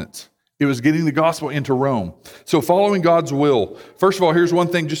continent. It was getting the gospel into Rome. So following God's will. First of all, here's one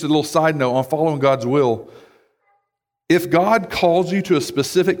thing, just a little side note on following God's will. If God calls you to a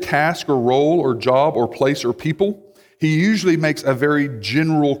specific task or role or job or place or people, He usually makes a very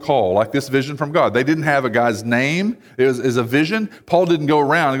general call, like this vision from God. They didn't have a guy's name. It was a vision. Paul didn't go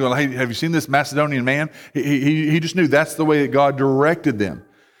around and go, hey, have you seen this Macedonian man? He just knew that's the way that God directed them.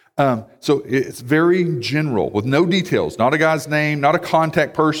 So it's very general with no details, not a guy's name, not a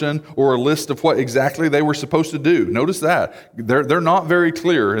contact person or a list of what exactly they were supposed to do. Notice that. They're not very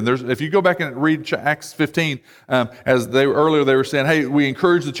clear. And if you go back and read Acts 15, as they were saying, hey, we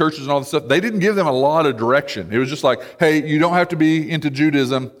encourage the churches and all this stuff. They didn't give them a lot of direction. It was just like, hey, you don't have to be into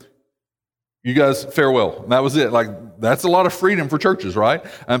Judaism. You guys farewell. And that was it. Like, that's a lot of freedom for churches, right?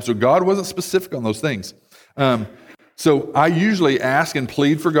 So God wasn't specific on those things. So I usually ask and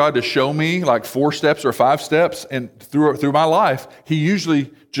plead for God to show me like 4 steps or 5 steps, and through my life, He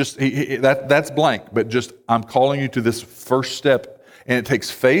usually just that's blank. But just I'm calling you to this first step, and it takes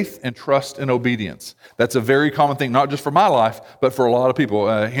faith and trust and obedience. That's a very common thing, not just for my life, but for a lot of people.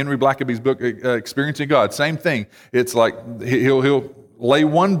 Henry Blackaby's book, Experiencing God, same thing. It's like he'll lay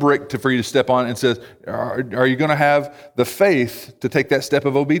one brick for you to step on, and says, "Are you going to have the faith to take that step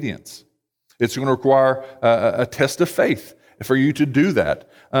of obedience?" It's going to require a test of faith for you to do that.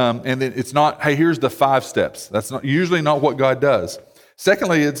 And then it's not, hey, here's the 5 steps. That's usually not what God does.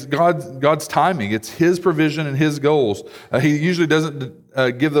 Secondly, it's God's timing. It's His provision and His goals. He usually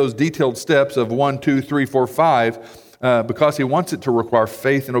doesn't give those detailed steps of 1, 2, 3, 4, 5 because He wants it to require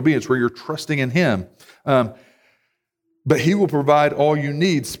faith and obedience where you're trusting in Him. But He will provide all you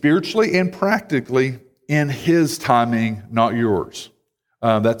need spiritually and practically in His timing, not yours.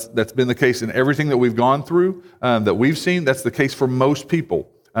 That's been the case in everything that we've gone through, that we've seen. That's the case for most people.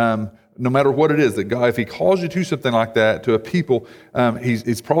 No matter what it is, that God, if He calls you to something like that, to a people,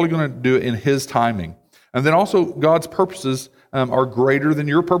 He's probably going to do it in His timing. And then also, God's purposes are greater than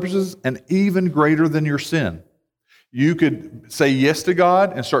your purposes and even greater than your sin. You could say yes to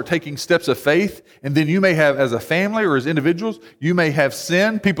God and start taking steps of faith, and then you may have, as a family or as individuals, you may have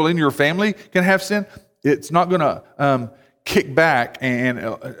sin. People in your family can have sin. It's not going to kick back and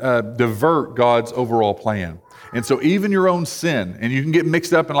divert God's overall plan. And so even your own sin, and you can get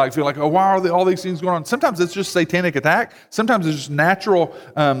mixed up and feel like, oh, why are all these things going on? Sometimes it's just satanic attack. Sometimes it's just natural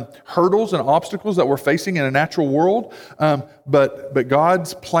hurdles and obstacles that we're facing in a natural world. But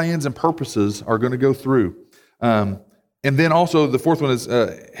God's plans and purposes are going to go through. And then also the fourth one is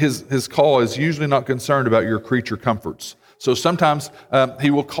His call is usually not concerned about your creature comforts. So sometimes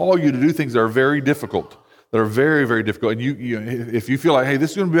He will call you to do things that are very difficult. That are very, very difficult. And if you feel like, hey,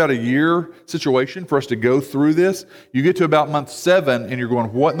 this is going to be about a year situation for us to go through this, you get to about month 7 and you're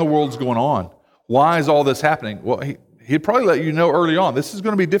going, what in the world's going on? Why is all this happening? Well, He'd probably let you know early on, this is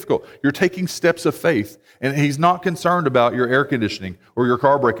going to be difficult. You're taking steps of faith. And He's not concerned about your air conditioning or your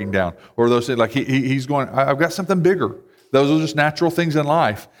car breaking down or those things. Like He's going, I've got something bigger. Those are just natural things in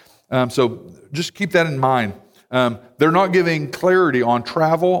life. So just keep that in mind. They're not giving clarity on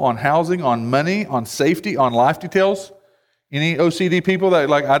travel, on housing, on money, on safety, on life details. Any OCD people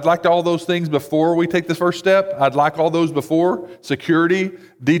that I'd like all those things before we take the first step? I'd like all those before. Security,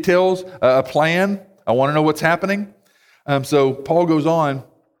 details, a plan. I want to know what's happening. So Paul goes on,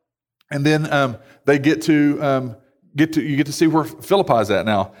 and then they you get to see where Philippi's at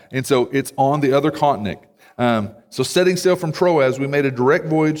now. And so it's on the other continent. So setting sail from Troas, we made a direct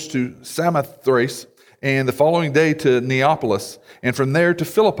voyage to Samothrace, and the following day to Neapolis, and from there to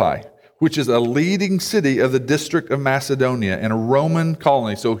Philippi, which is a leading city of the district of Macedonia and a Roman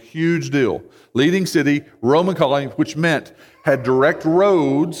colony. So huge deal. Leading city, Roman colony, which meant had direct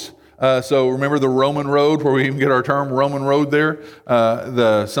roads. So remember the Roman road, where we even get our term Roman road there,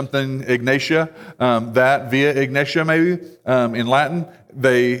 the something Ignatia, that Via Ignatia maybe in Latin.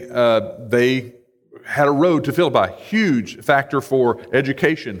 They had a road to Philippi, huge factor for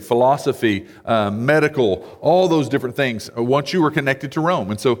education, philosophy, medical, all those different things, once you were connected to Rome.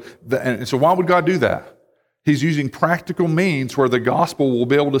 And so why would God do that? He's using practical means where the gospel will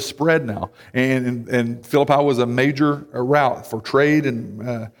be able to spread now. And Philippi was a major route for trade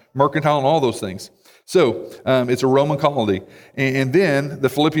and mercantile and all those things. So it's a Roman colony. And then the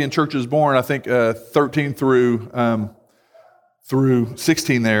Philippian church is born, I think 13 through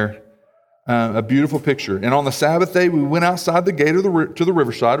 16 there. A beautiful picture. And on the Sabbath day, we went outside the gate to the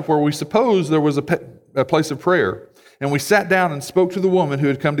riverside, where we supposed there was a place of prayer. And we sat down and spoke to the woman who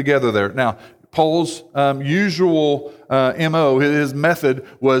had come together there. Now, Paul's usual MO, his method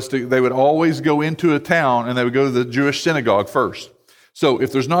was they would always go into a town and they would go to the Jewish synagogue first. So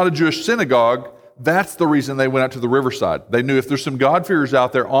if there's not a Jewish synagogue, that's the reason they went out to the riverside. They knew if there's some God-fearers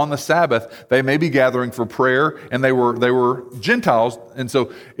out there on the Sabbath, they may be gathering for prayer, and they were Gentiles. And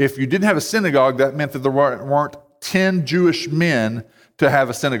so if you didn't have a synagogue, that meant that there weren't 10 Jewish men to have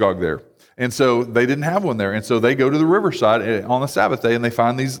a synagogue there. And so they didn't have one there. And so they go to the riverside on the Sabbath day, and they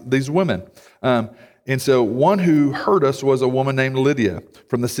find these women. And so one who heard us was a woman named Lydia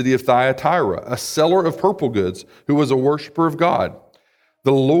from the city of Thyatira, a seller of purple goods, who was a worshiper of God.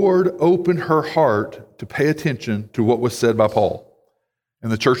 The Lord opened her heart to pay attention to what was said by Paul.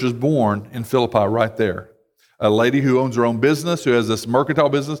 And the church was born in Philippi right there. A lady who owns her own business, who has this mercantile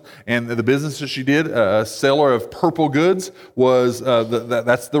business, and the business that she did, a seller of purple goods, was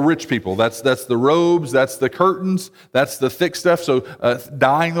that's the rich people. That's the robes, that's the curtains, that's the thick stuff. So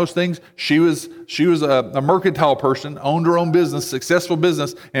dyeing those things, she was a mercantile person, owned her own business, successful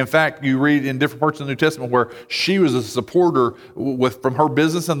business. In fact, you read in different parts of the New Testament where she was a supporter from her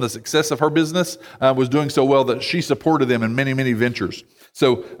business, and the success of her business was doing so well that she supported them in many, many ventures.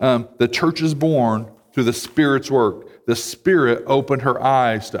 So the church is born through the Spirit's work. The Spirit opened her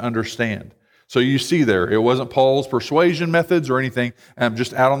eyes to understand. So you see there, it wasn't Paul's persuasion methods or anything,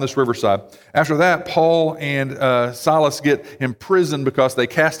 just out on this riverside. After that, Paul and Silas get imprisoned because they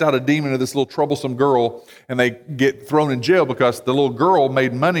cast out a demon of this little troublesome girl, and they get thrown in jail because the little girl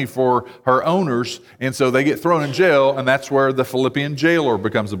made money for her owners, and so they get thrown in jail, and that's where the Philippian jailer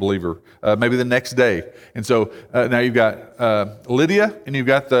becomes a believer, maybe the next day. And so now you've got Lydia, and you've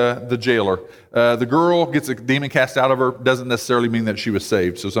got the jailer. The girl gets a demon cast out of her, doesn't necessarily mean that she was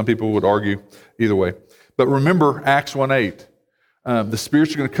saved. So some people would argue either way. But remember Acts 1:8. The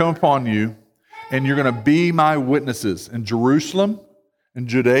Spirit's going to come upon you, and you're going to be my witnesses in Jerusalem, in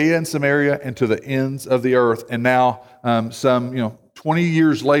Judea and Samaria, and to the ends of the earth. And now, 20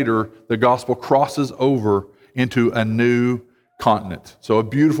 years later, the gospel crosses over into a new continent. So a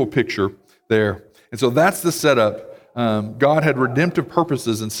beautiful picture there. And so that's the setup. God had redemptive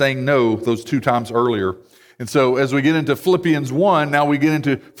purposes in saying no those 2 times earlier. And so as we get into Philippians 1, now we get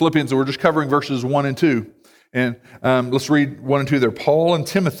into Philippians, and we're just covering verses 1 and 2. And let's read 1 and 2 there. Paul and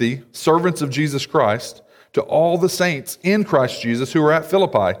Timothy, servants of Jesus Christ, to all the saints in Christ Jesus who are at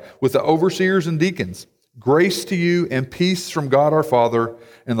Philippi, with the overseers and deacons, grace to you and peace from God our Father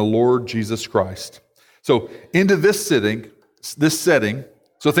and the Lord Jesus Christ. So into this setting,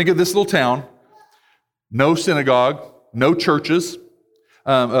 so think of this little town, no synagogue, no churches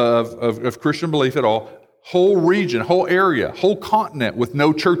of Christian belief at all, whole region, whole area, whole continent with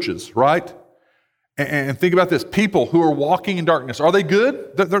no churches, right? And think about this, people who are walking in darkness. Are they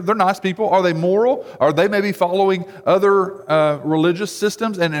good? They're nice people. Are they moral? Are they maybe following other religious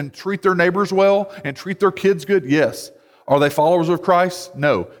systems and treat their neighbors well and treat their kids good? Yes. Are they followers of Christ?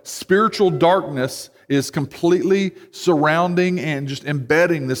 No. Spiritual darkness is completely surrounding and just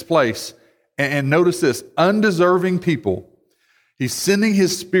embedding this place. And notice this, undeserving people. He's sending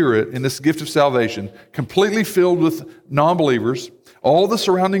His Spirit in this gift of salvation, completely filled with non-believers, all the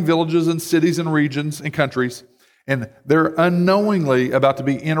surrounding villages and cities and regions and countries, and they're unknowingly about to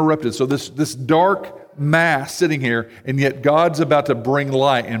be interrupted. So this dark mass sitting here, and yet God's about to bring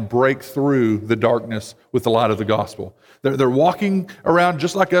light and break through the darkness with the light of the gospel. They're walking around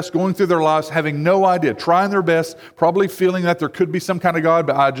just like us, going through their lives, having no idea, trying their best, probably feeling that there could be some kind of God,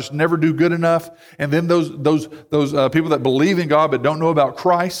 but I just never do good enough. And then those people that believe in God but don't know about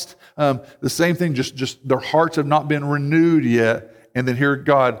Christ, the same thing, just their hearts have not been renewed yet. And then here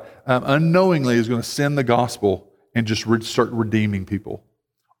God unknowingly is going to send the gospel and just start redeeming people.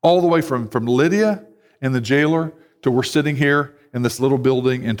 All the way from Lydia and the jailer to we're sitting here in this little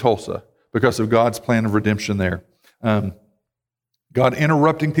building in Tulsa because of God's plan of redemption there. God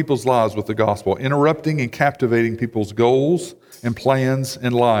interrupting people's lives with the gospel, interrupting and captivating people's goals and plans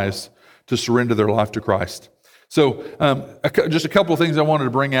and lives to surrender their life to Christ. So just a couple of things I wanted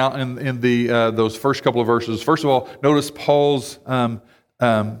to bring out in those first couple of verses. First of all, notice Paul's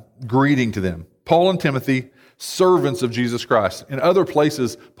greeting to them. Paul and Timothy, servants of Jesus Christ. In other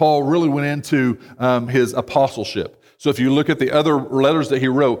places, Paul really went into his apostleship. So if you look at the other letters that he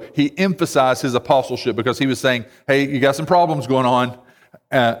wrote, he emphasized his apostleship because he was saying, hey, you got some problems going on.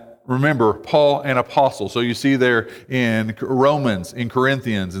 Remember, Paul, an apostle. So you see there in Romans, in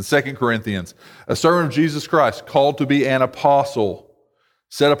Corinthians, in 2 Corinthians, a servant of Jesus Christ, called to be an apostle,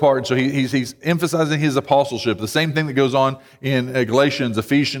 set apart. And so he's emphasizing his apostleship. The same thing that goes on in Galatians,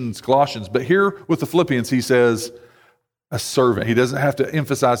 Ephesians, Colossians. But here with the Philippians, he says, a servant. He doesn't have to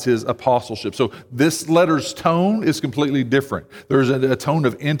emphasize his apostleship. So this letter's tone is completely different. There's a tone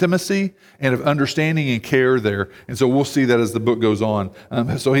of intimacy and of understanding and care there. And so we'll see that as the book goes on.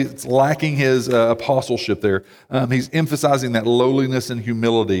 So he's lacking his apostleship there. He's emphasizing that lowliness and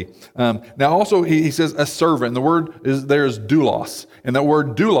humility. Now also he says a servant. And the word is doulos. And that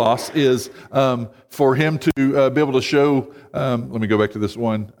word doulos is for him to be able to show, let me go back to this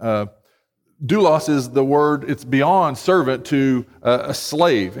one. Doulos is the word, it's beyond servant to a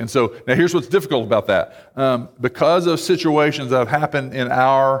slave. And so now here's what's difficult about that. Because of situations that have happened in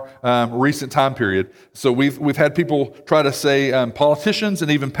our recent time period, so we've had people try to say, politicians and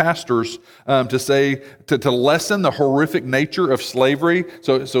even pastors, to lessen the horrific nature of slavery.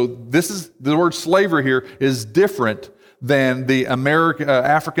 So this is, the word slavery here is different than the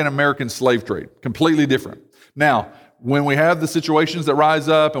African-American slave trade. Completely different. Now, when we have the situations that rise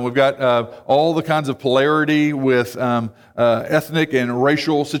up and we've got all the kinds of polarity with ethnic and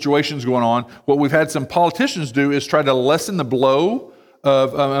racial situations going on, what we've had some politicians do is try to lessen the blow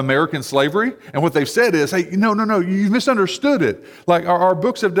of American slavery. And what they've said is, hey, no, you've misunderstood it. Like our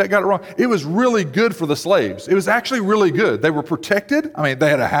books have got it wrong. It was really good for the slaves. It was actually really good. They were protected. I mean, they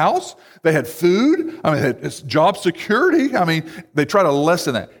had a house. They had food. I mean, it's job security. I mean, they try to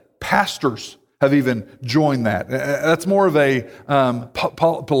lessen that. Pastors have even joined that. That's more of a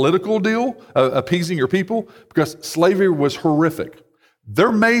political deal, appeasing your people, because slavery was horrific.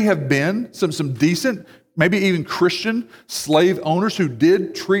 There may have been some decent, maybe even Christian slave owners who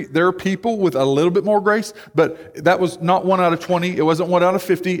did treat their people with a little bit more grace, but that was not 1 out of 20. It wasn't 1 out of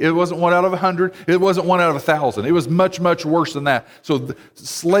 50. It wasn't 1 out of 100. It wasn't 1 out of 1,000. It was much, much worse than that. So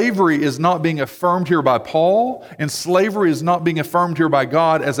slavery is not being affirmed here by Paul, and slavery is not being affirmed here by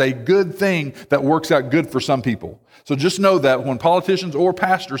God as a good thing that works out good for some people. So just know that when politicians or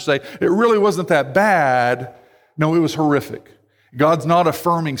pastors say, it really wasn't that bad, no, it was horrific. God's not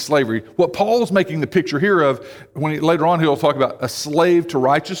affirming slavery. What Paul's making the picture here of, later on he'll talk about a slave to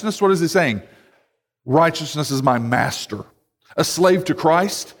righteousness. What is he saying? Righteousness is my master. A slave to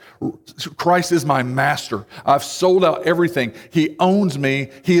Christ, Christ is my master. I've sold out everything. He owns me.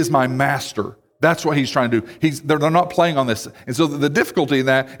 He is my master. That's what he's trying to do. They're not playing on this. And so the difficulty in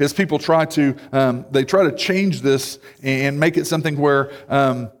that is people try to change this and make it something where,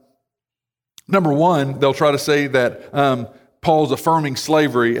 number one, they'll try to say that Paul's affirming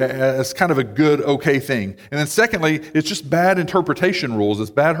slavery as kind of a good, okay thing. And then secondly, it's just bad interpretation rules. It's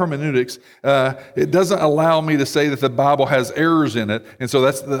bad hermeneutics. It doesn't allow me to say that the Bible has errors in it. And so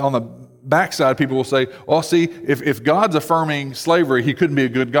that's on the backside, people will say, well, see, if God's affirming slavery, he couldn't be a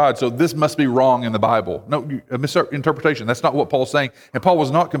good God, so this must be wrong in the Bible. No, a misinterpretation. That's not what Paul's saying. And Paul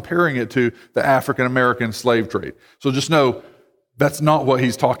was not comparing it to the African-American slave trade. So just know that's not what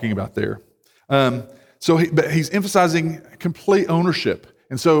he's talking about there. But he's emphasizing complete ownership.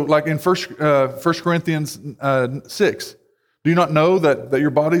 And so like in 1 Corinthians 6, do you not know that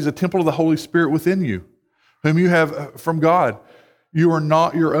your body is a temple of the Holy Spirit within you, whom you have from God? You are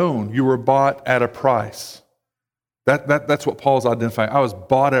not your own. You were bought at a price. That's what Paul's identifying. I was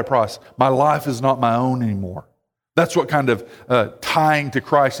bought at a price. My life is not my own anymore. That's what kind of tying to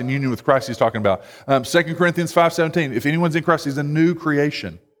Christ and union with Christ he's talking about. 2 Corinthians 5:17, if anyone's in Christ, he's a new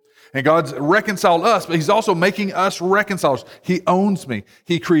creation. And God's reconciled us, but he's also making us reconcilers. He owns me.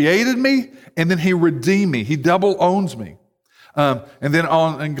 He created me, and then he redeemed me. He double owns me. And then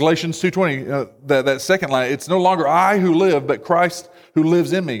in Galatians 2:20, that second line, it's no longer I who live, but Christ who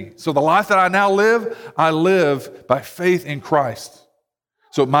lives in me. So the life that I now live, I live by faith in Christ.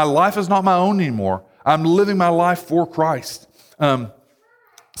 So my life is not my own anymore. I'm living my life for Christ.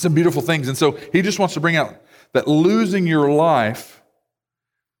 Some beautiful things. And so he just wants to bring out that losing your life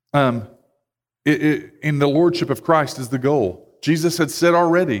in the lordship of Christ is the goal. Jesus had said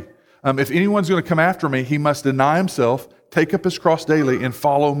already, if anyone's going to come after me, he must deny himself, take up his cross daily, and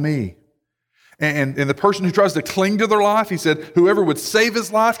follow me. And the person who tries to cling to their life, he said, whoever would save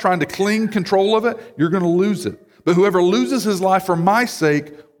his life trying to cling control of it, you're going to lose it. But whoever loses his life for my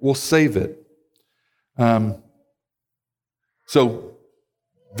sake will save it. So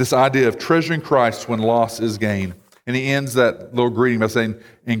this idea of treasuring Christ when loss is gain. And he ends that little greeting by saying,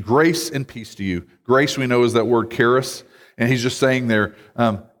 and grace and peace to you. Grace, we know, is that word charis. And he's just saying there,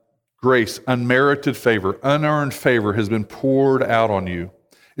 grace, unmerited favor, unearned favor has been poured out on you.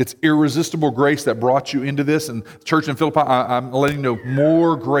 It's irresistible grace that brought you into this. And church in Philippi, I'm letting you know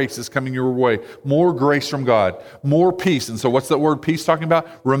more grace is coming your way. More grace from God. More peace. And so what's that word peace talking about?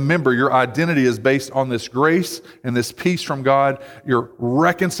 Remember, your identity is based on this grace and this peace from God. You're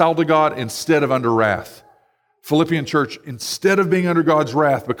reconciled to God instead of under wrath. Philippian church, instead of being under God's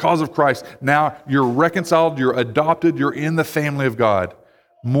wrath because of Christ, now you're reconciled, you're adopted, you're in the family of God.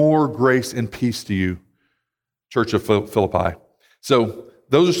 More grace and peace to you, Church of Philippi. So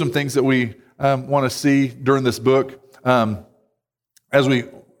those are some things that we want to see during this book. As we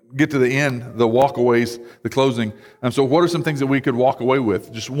get to the end, the walkaways, the closing. So what are some things that we could walk away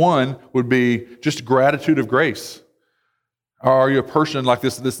with? Just one would be just gratitude of grace. Are you a person like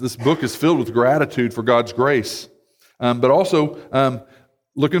this? This book is filled with gratitude for God's grace, but also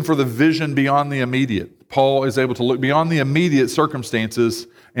looking for the vision beyond the immediate. Paul is able to look beyond the immediate circumstances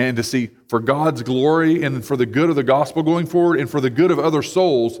and to see for God's glory and for the good of the gospel going forward and for the good of other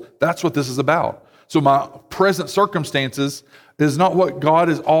souls. That's what this is about. So my present circumstances is not what God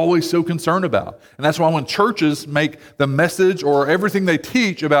is always so concerned about. And that's why when churches make the message or everything they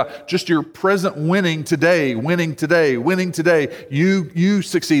teach about just your present winning today, you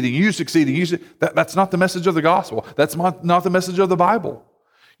succeeding, that's not the message of the gospel. That's not the message of the Bible.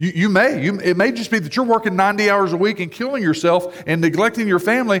 It may just be that you're working 90 hours a week and killing yourself and neglecting your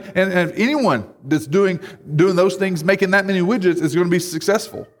family, and anyone that's doing those things, making that many widgets, is going to be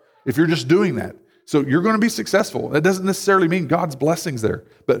successful if you're just doing that. So you're going to be successful. That doesn't necessarily mean God's blessings there,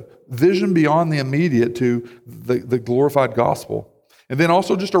 but vision beyond the immediate to the glorified gospel. And then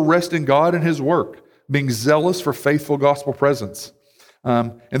also just a rest in God and His work, being zealous for faithful gospel presence.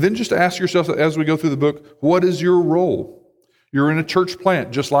 And then just ask yourself as we go through the book, what is your role? You're in a church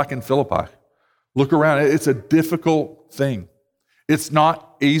plant just like in Philippi. Look around. It's a difficult thing. It's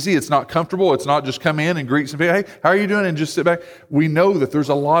not easy. It's not comfortable. It's not just come in and greet some people. Hey, how are you doing? And just sit back. We know that there's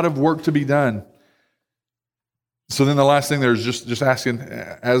a lot of work to be done. So then the last thing there is just asking,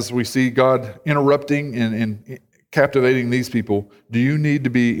 as we see God interrupting and captivating these people, do you need to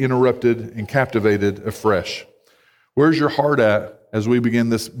be interrupted and captivated afresh? Where's your heart at as we begin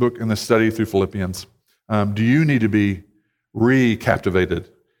this book and this study through Philippians? Do you need to be recaptivated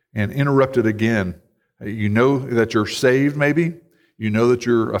and interrupted again? You know that you're saved, maybe. You know that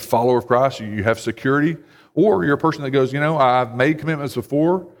you're a follower of Christ. You have security. Or you're a person that goes, I've made commitments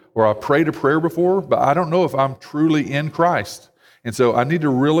before, or I prayed a prayer before, but I don't know if I'm truly in Christ. And so I need to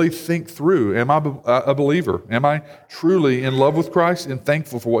really think through, am I a believer? Am I truly in love with Christ and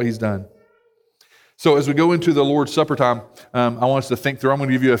thankful for what He's done? So as we go into the Lord's Supper time, I want us to think through. I'm going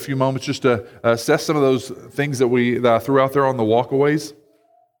to give you a few moments just to assess some of those things that I threw out there on the walkaways.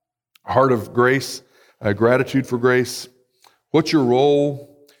 Heart of grace, gratitude for grace. What's your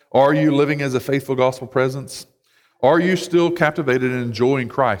role? Are you living as a faithful gospel presence? Are you still captivated and enjoying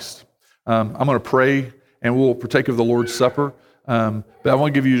Christ? I'm going to pray and we'll partake of the Lord's Supper. But I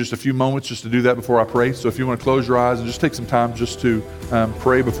want to give you just a few moments just to do that before I pray. So if you want to close your eyes and just take some time just to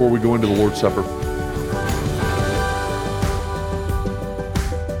pray before we go into the Lord's Supper.